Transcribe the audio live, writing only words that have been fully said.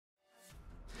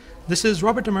This is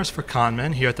Robert Demers for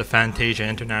Conman here at the Fantasia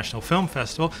International Film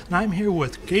Festival, and I'm here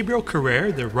with Gabriel,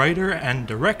 the writer and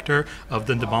director of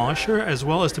The Demolisher, as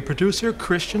well as the producer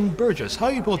Christian Burgess. How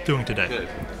are you both doing today? Good.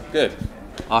 Good.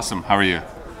 Awesome. How are you?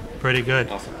 Pretty good.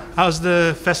 Awesome. How's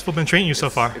the festival been treating you so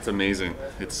far? It's amazing.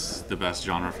 It's the best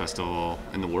genre festival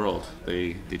in the world.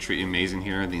 They treat you amazing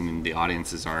here. The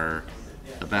audiences are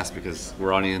the best because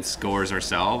we're audience goers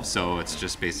ourselves, so it's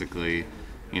just basically,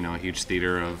 a huge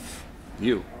theater of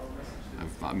you.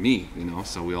 Of me,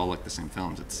 so we all like the same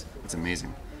films. It's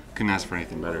amazing. Couldn't ask for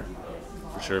anything better,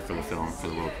 for sure, for the film, for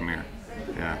the world premiere.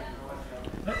 Yeah.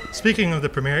 Speaking of the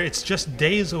premiere, it's just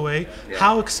days away. Yeah.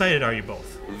 How excited are you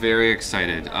both? Very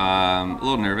excited. A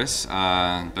little nervous,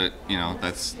 but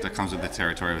that comes with the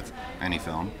territory with any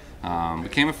film. We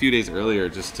came a few days earlier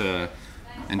just to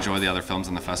enjoy the other films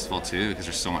in the festival too, because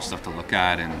there's so much stuff to look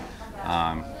at, and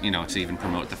to even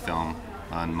promote the film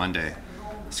on Monday.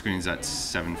 Screenings at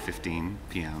 7:15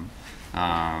 p.m.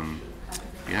 Yeah,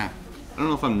 I don't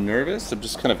know if I'm nervous. I'm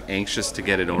just kind of anxious to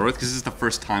get it over with because this is the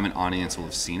first time an audience will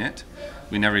have seen it.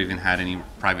 We never even had any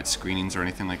private screenings or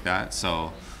anything like that,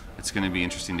 so it's going to be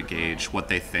interesting to gauge what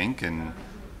they think and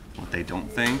what they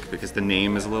don't think because the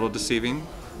name is a little deceiving.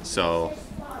 So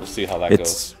we'll see how that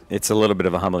goes. It's a little bit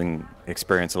of a humbling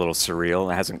experience, a little surreal.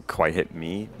 It hasn't quite hit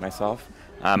me myself.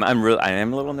 I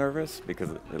am a little nervous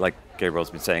because, like Gabriel's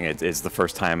been saying, it's the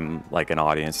first time like an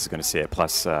audience is going to see it.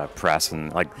 Plus, press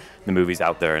and like the movie's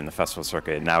out there in the festival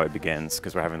circuit. Now it begins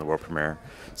because we're having the world premiere.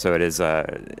 So it is.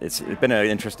 It's been an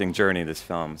interesting journey, this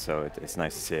film. So it's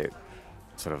nice to see it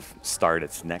sort of start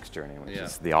its next journey, which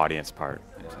is the audience part.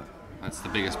 Yeah. That's the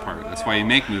biggest part. That's why you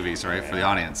make movies, right? For the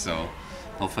audience. So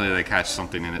hopefully they catch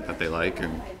something in it that they like,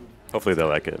 and hopefully they'll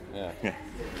like it. Yeah.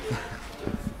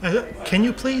 Can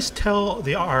you please tell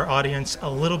our audience a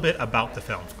little bit about the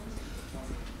film?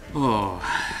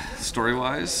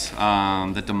 Story-wise,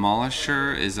 The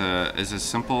Demolisher is a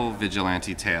simple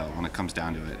vigilante tale when it comes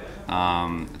down to it.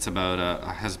 It's about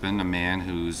a husband, a man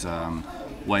whose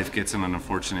wife gets in an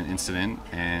unfortunate incident,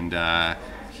 and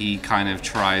he kind of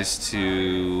tries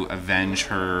to avenge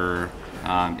her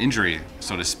injury,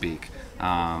 so to speak.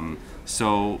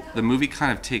 So the movie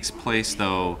kind of takes place,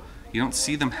 though. You don't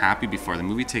see them happy before. The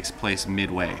movie takes place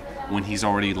midway, when he's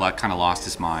already kind of lost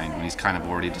his mind, when he's kind of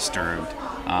already disturbed,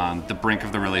 the brink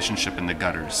of the relationship in the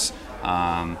gutters.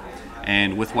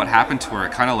 And with what happened to her,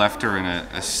 it kind of left her in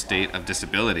a state of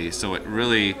disability. So it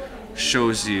really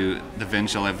shows you the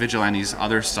vigilante's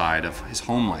other side of his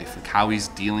home life, like how he's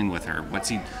dealing with her. What's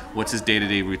his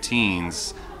day-to-day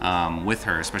routines with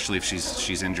her, especially if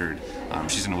she's injured.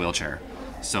 She's in a wheelchair.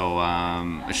 So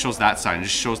it shows that side, and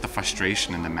just shows the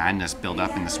frustration and the madness build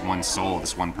up in this one soul,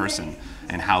 this one person,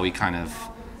 and how he kind of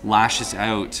lashes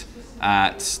out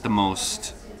at the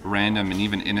most random and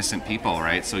even innocent people,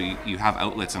 right? So you have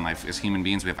outlets in life. As human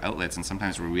beings, we have outlets, and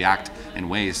sometimes we react in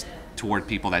ways toward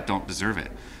people that don't deserve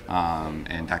it.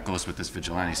 And that goes with this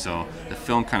vigilante. So the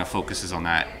film kind of focuses on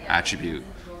that attribute,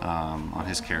 on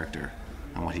his character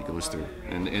and what he goes through,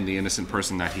 and the innocent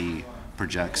person that he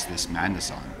projects this madness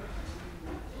on.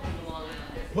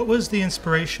 What was the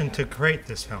inspiration to create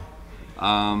this film?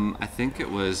 I think it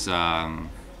was, I'm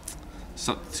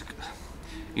not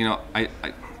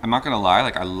gonna lie.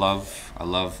 Like I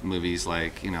love movies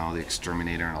like The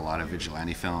Exterminator and a lot of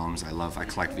vigilante films. I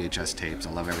collect VHS tapes.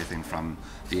 I love everything from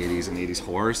the 80s and 80s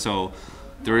horror. So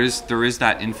there is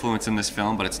that influence in this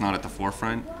film, but it's not at the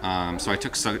forefront. So I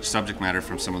took subject matter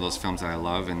from some of those films that I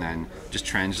love, and then just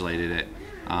translated it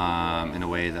in a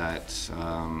way that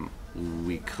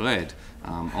we could.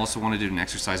 Also want to do an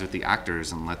exercise with the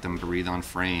actors and let them breathe on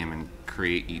frame and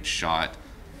create each shot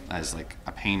as like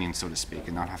a painting, so to speak,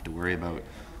 and not have to worry about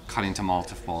cutting to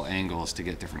multiple angles to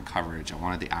get different coverage. I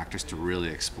wanted the actors to really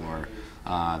explore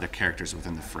their characters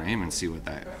within the frame and see what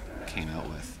that came out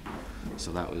with.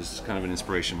 So that was kind of an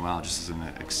inspiration, just as an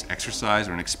exercise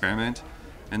or an experiment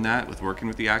in that, with working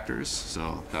with the actors.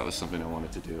 So that was something I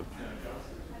wanted to do.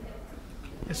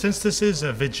 Since this is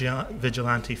a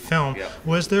vigilante film,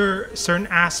 was there certain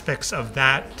aspects of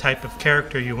that type of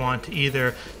character you want to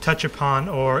either touch upon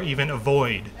or even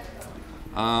avoid?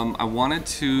 I wanted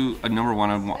to, number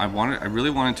one, I really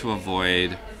wanted to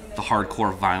avoid the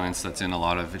hardcore violence that's in a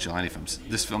lot of vigilante films.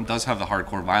 This film does have the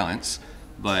hardcore violence,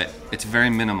 but it's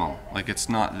very minimal. Like, it's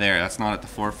not there. That's not at the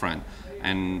forefront.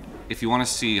 And if you want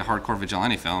to see a hardcore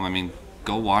vigilante film,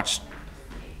 go watch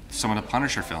some of the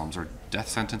Punisher films or Death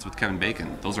Sentence with Kevin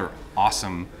Bacon. Those are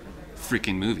awesome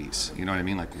freaking movies. You know what I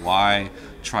mean? Like, why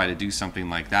try to do something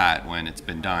like that when it's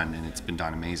been done and it's been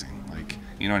done amazing? Like,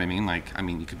 you know what I mean? Like,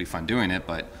 it could be fun doing it,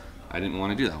 but I didn't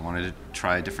want to do that. I wanted to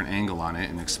try a different angle on it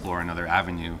and explore another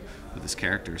avenue with this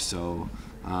character. So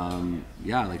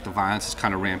yeah, like the violence is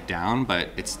kind of ramped down, but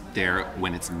it's there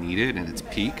when it's needed and it's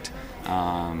peaked.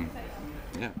 Yeah,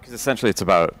 because essentially it's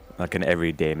about like an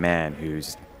everyday man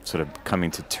who's sort of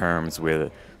coming to terms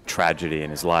with tragedy in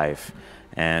his life,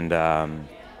 and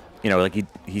you know, like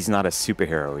he's not a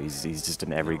superhero. He's just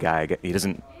an every guy. He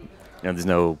doesn't, you know, there's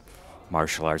no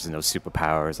martial arts, there's no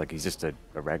superpowers. Like he's just a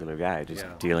regular guy, just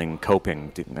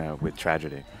coping with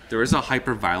tragedy. There is a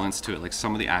hyper violence to it. Like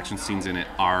some of the action scenes in it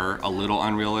are a little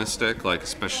unrealistic. Like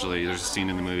especially there's a scene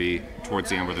in the movie towards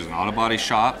the end where there's an auto body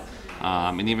shop,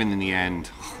 and even in the end,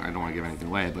 I don't want to give anything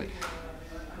away, but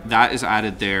that is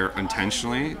added there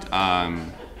intentionally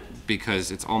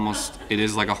because it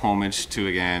is like a homage to,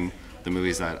 again, the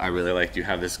movies that I really like. You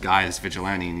have this guy, this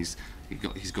vigilante, and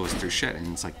he goes through shit,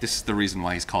 and it's like, this is the reason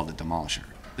why he's called the Demolisher.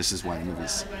 This is why the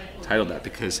movie's titled that,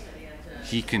 because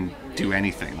he can do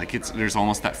anything. Like there's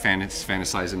almost that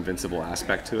fantasized invincible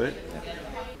aspect to it.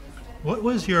 What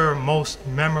was your most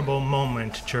memorable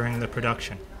moment during the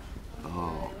production?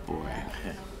 Oh boy.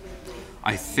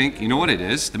 I think, you know what it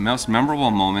is? The most memorable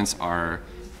moments are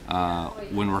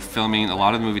when we're filming. A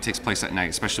lot of the movie takes place at night,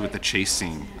 especially with the chase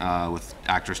scene with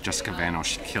actress Jessica Vano.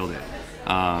 She killed it.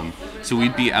 So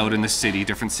we'd be out in the city,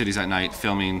 different cities at night,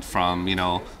 filming from, you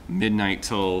know, midnight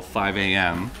till 5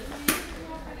 a.m.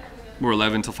 or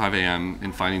 11 till 5 a.m.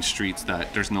 and finding streets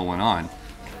that there's no one on.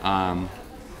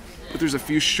 But there's a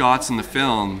few shots in the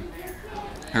film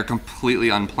that are completely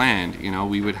unplanned. You know,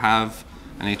 we would have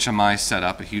an HMI set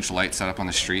up, a huge light set up on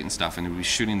the street and stuff, and we'd be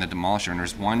shooting the Demolisher. And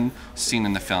there's one scene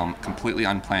in the film, completely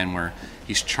unplanned, where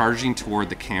he's charging toward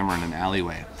the camera in an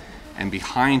alleyway, and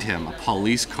behind him a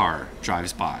police car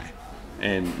drives by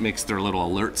and makes their little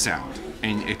alert sound,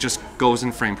 and it just goes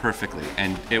in frame perfectly,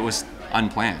 and it was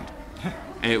unplanned.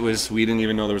 We didn't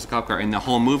even know there was a cop car. In the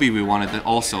whole movie we wanted to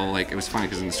also, like, it was funny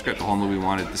because in the script the whole movie we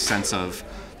wanted the sense of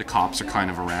the cops are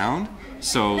kind of around.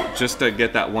 So just to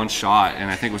get that one shot, and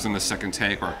I think it was in the second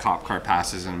take where a cop car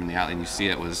passes him in the alley and you see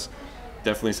it, was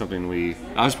definitely something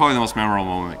that was probably the most memorable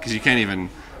moment, because you can't even,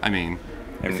 I mean,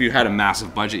 if you had a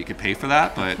massive budget you could pay for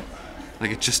that, but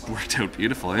like it just worked out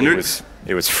beautiful. And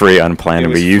it was free, unplanned,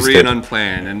 and we used it. Free and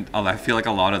unplanned, and I feel like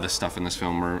a lot of the stuff in this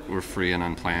film were free and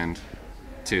unplanned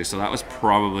too. So that was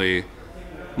probably,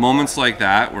 moments like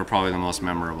that were probably the most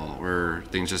memorable, where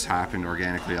things just happened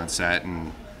organically on set,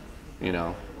 and you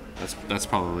know, that's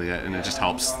probably it, and it just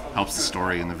helps the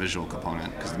story and the visual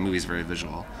component, because the movie's very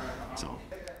visual. So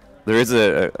there is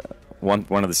one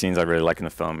of the scenes I really like in the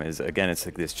film is, again, it's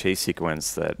like this chase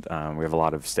sequence that we have a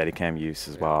lot of Steadicam use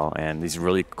as well, and these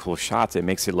really cool shots. It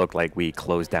makes it look like we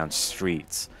close down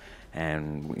streets,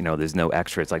 and you know, there's no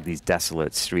extra. It's like these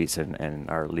desolate streets, and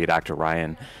our lead actor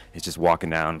Ryan is just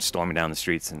storming down the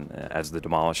streets, and as the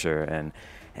Demolisher,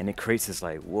 and it creates this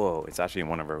like, whoa. It's actually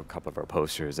in a couple of our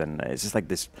posters, and it's just like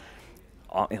this,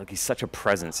 like he's such a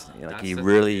presence. You know, like he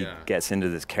really gets into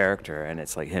this character, and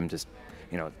it's like him just,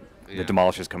 you know, the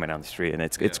Demolisher's coming down the street, and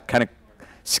it's kind of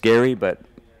scary, but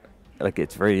like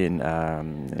it's very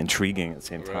intriguing at the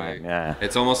same time. Right. Yeah,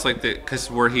 it's almost like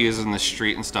because where he is in the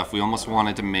street and stuff, we almost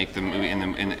wanted to make the movie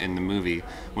in the movie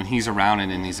when he's around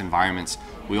and in these environments,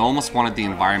 we almost wanted the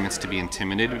environments to be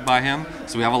intimidated by him.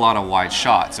 So we have a lot of wide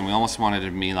shots, and we almost wanted it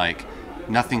to be like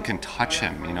nothing can touch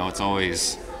him. You know, it's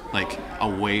always like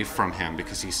away from him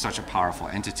because he's such a powerful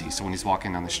entity. So when he's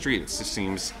walking down the street, it just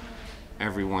seems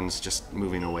everyone's just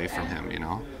moving away from him. You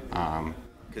know.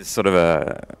 It's sort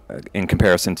of in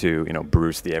comparison to, you know,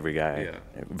 Bruce the every guy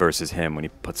versus him when he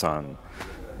puts on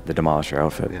the Demolisher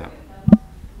outfit. Yeah.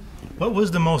 What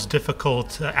was the most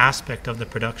difficult aspect of the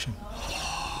production?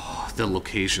 The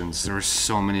locations. There were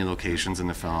so many locations in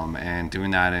the film, and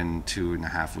doing that in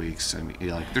 2.5 weeks. I mean,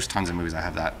 like, there's tons of movies that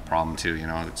have that problem too. You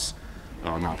know, it's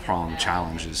not problem.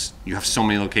 Challenge is you have so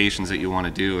many locations that you want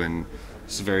to do, and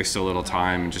it's very so little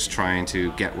time, and just trying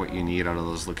to get what you need out of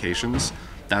those locations.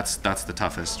 That's the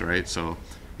toughest, right? So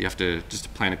you have to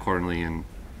just plan accordingly and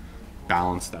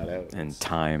balance that out. And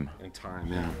time.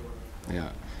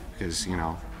 Yeah. Because, you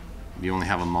know, you only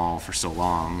have a mall for so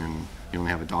long, and you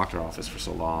only have a doctor office for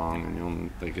so long, and you only,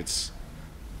 like, it's,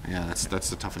 that's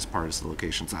the toughest part, is the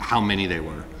locations, how many they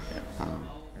were.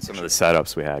 Some of the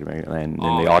setups we had in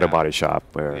the auto body shop,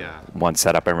 where one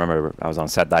setup, I remember I was on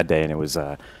set that day, and it was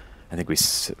I think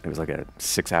it was like a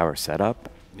 6-hour setup.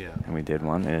 Yeah, and we did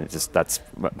one, and that's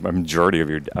a majority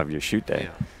of your shoot day.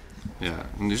 Yeah,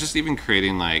 and there's just even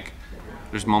creating, like,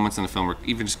 there's moments in the film where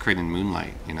even just creating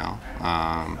moonlight, you know,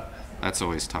 that's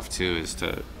always tough too, is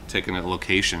to take a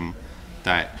location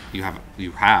that you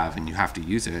have and you have to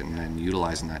use it, and then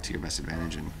utilizing that to your best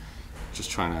advantage, and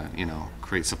just trying to, you know,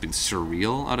 create something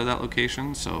surreal out of that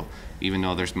location. So even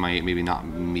though there's maybe not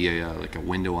be like a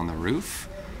window on the roof,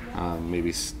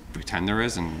 maybe pretend there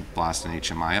is and blast an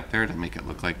HMI up there to make it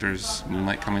look like there's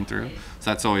moonlight coming through.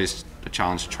 So that's always a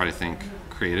challenge to try to think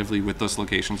creatively with those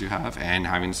locations you have and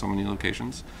having so many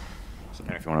locations. So.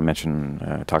 And if you want to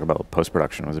mention, talk about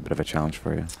post-production, was a bit of a challenge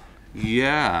for you.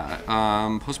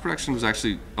 Yeah, post-production was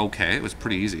actually okay. It was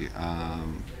pretty easy.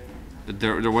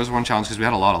 There was one challenge because we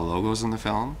had a lot of logos in the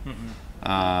film,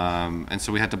 and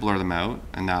so we had to blur them out,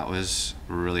 and that was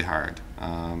really hard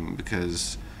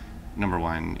because number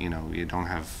one, you know, you don't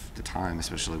have the time,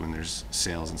 especially when there's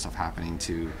sales and stuff happening,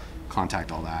 to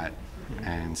contact all that,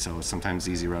 and so sometimes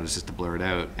the easy route is just to blur it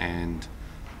out. And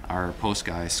our post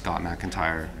guy, Scott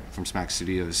McIntyre from Smack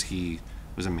Studios, he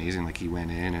was amazing. Like, he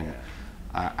went in, and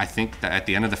I think that at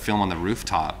the end of the film on the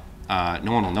rooftop,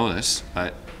 no one will know this,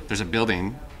 but there's a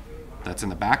building that's in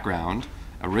the background.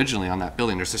 Originally on that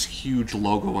building, there's this huge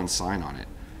logo and sign on it,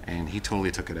 and he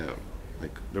totally took it out.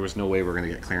 Like, there was no way we're gonna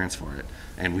get clearance for it,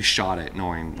 and we shot it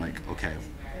knowing, like, okay,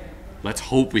 let's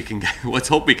hope we can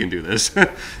do this.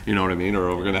 You know what I mean?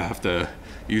 Or we're gonna have to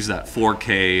use that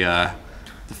 4K,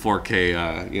 the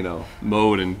 4K, you know,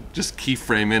 mode and just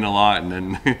keyframe in a lot, and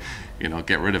then you know,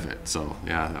 get rid of it. So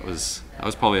yeah, that was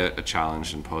probably a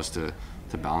challenge in post to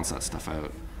balance that stuff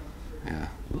out. Yeah.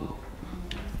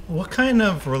 What kind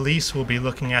of release will be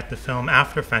looking at the film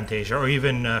after Fantasia, or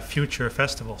even future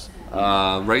festivals?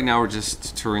 Right now we're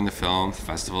just touring the film,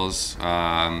 festivals.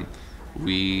 The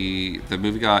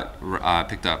movie got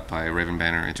picked up by Raven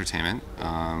Banner Entertainment,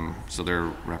 so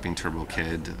they're repping Turbo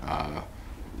Kid.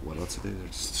 What else are they?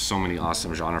 There's so many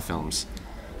awesome genre films.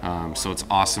 So it's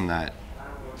awesome that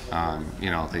you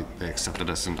know, they accepted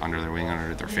us under their wing,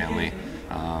 under their family,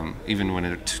 even when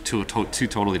it's two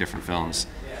totally different films.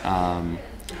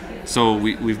 So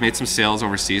we've made some sales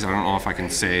overseas. I don't know if I can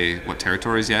say what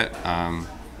territories yet,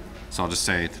 so I'll just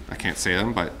say I can't say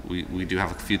them, but we do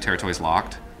have a few territories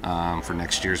locked for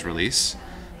next year's release.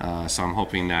 So I'm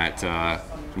hoping that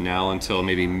from now until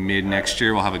maybe mid next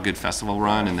year we'll have a good festival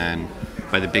run, and then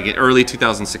by the early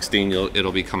 2016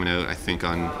 it'll be coming out, I think,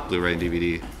 on Blu-ray and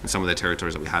DVD in some of the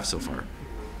territories that we have so far.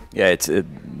 Yeah,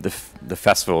 the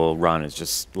festival run is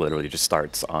just literally just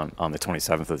starts on the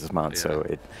 27th of this month. Yeah.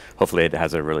 So hopefully it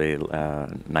has a really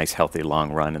nice, healthy,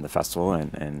 long run in the festival,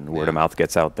 and word of mouth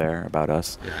gets out there about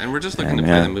us. Yeah, and we're just looking to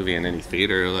play the movie in any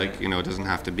theater. Like, you know, it doesn't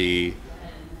have to be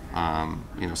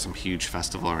you know, some huge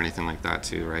festival or anything like that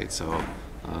too, right? So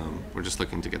we're just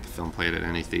looking to get the film played at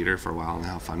any theater for a while and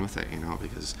have fun with it, you know,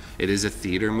 because it is a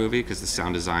theater movie, because the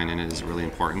sound design in it is really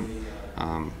important.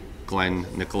 Glenn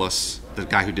Nicholas, the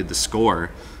guy who did the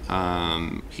score,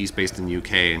 he's based in the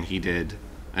UK, and he did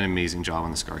an amazing job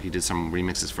on the score. He did some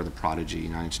remixes for The Prodigy,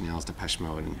 Nine Inch Nails, Depeche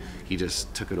Mode, and he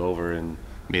just took it over and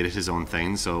made it his own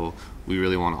thing. So we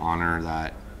really want to honor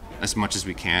that as much as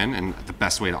we can, and the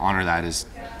best way to honor that is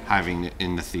having it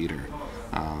in the theater.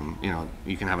 You know,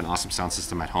 you can have an awesome sound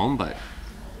system at home, but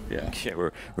yeah,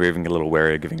 we're even a little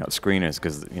wary of giving out screeners,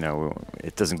 because, you know,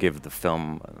 it doesn't give the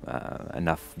film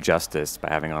enough justice by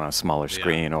having it on a smaller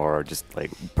screen, or just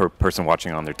like person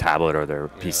watching on their tablet or their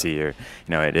PC, or, you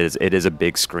know, it is a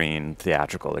big screen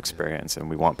theatrical experience, and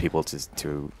we want people to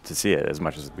see it as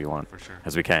much as we want,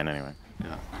 as we can anyway.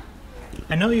 Yeah.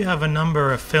 I know you have a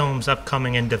number of films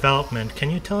upcoming in development.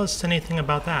 Can you tell us anything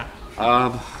about that?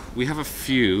 We have a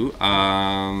few.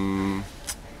 I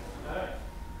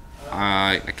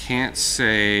can't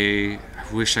say.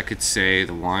 I wish I could say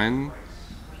the one.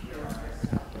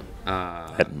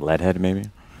 Leadhead, maybe?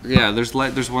 Yeah, there's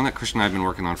one that Christian and I have been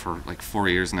working on for like 4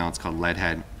 years now. It's called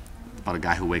Leadhead. It's about a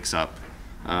guy who wakes up.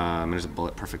 There's a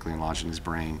bullet perfectly lodged in his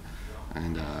brain.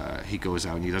 And he goes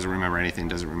out and he doesn't remember anything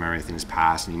in his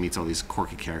past, and he meets all these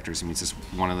quirky characters. He meets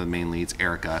one of the main leads,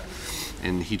 Erica,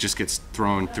 and he just gets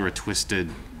thrown through a twisted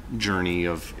journey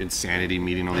of insanity,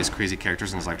 meeting all these crazy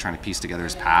characters in his life, trying to piece together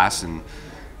his past and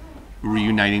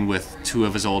reuniting with two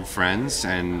of his old friends,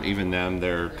 and even them,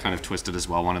 they're kind of twisted as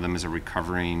well. One of them is a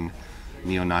recovering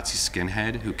neo-Nazi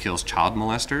skinhead who kills child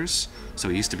molesters. So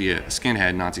he used to be a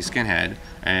skinhead, Nazi skinhead,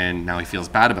 and now he feels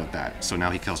bad about that. So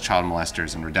now he kills child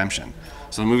molesters in redemption.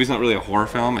 So the movie's not really a horror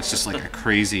film. It's just like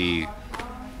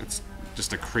it's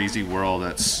just a crazy world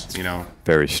that's, you know,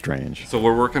 very strange. So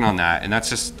we're working on that, and that's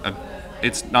just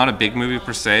it's not a big movie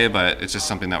per se, but it's just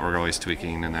something that we're always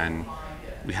tweaking. And then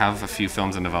we have a few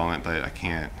films in development, but I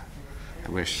can't. I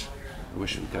wish we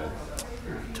could.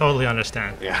 Totally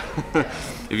understand. Yeah.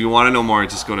 If you want to know more,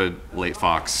 just go to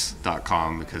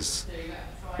latefox.com, because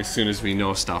as soon as we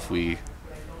know stuff, we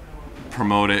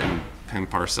promote it and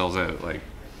pimp ourselves out. Like,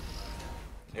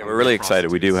 yeah, we're really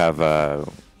excited. We do have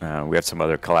we have some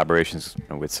other collaborations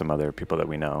with some other people that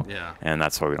we know. Yeah. And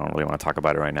that's why we don't really want to talk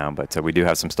about it right now. But we do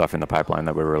have some stuff in the pipeline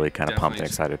that we're really kind of pumped and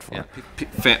excited for.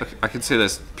 Yeah. I could say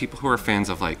this: people who are fans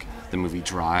of like the movie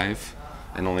Drive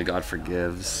and Only God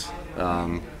Forgives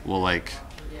will like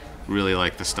really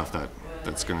like the stuff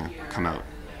that's gonna come out.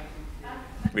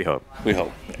 We hope. We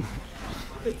hope.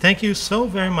 Thank you so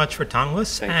very much for talking with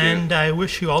us, Thank you. and I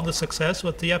wish you all the success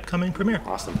with the upcoming premiere.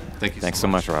 Awesome. Thank you. Thanks so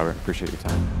much, Robert. Appreciate your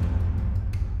time.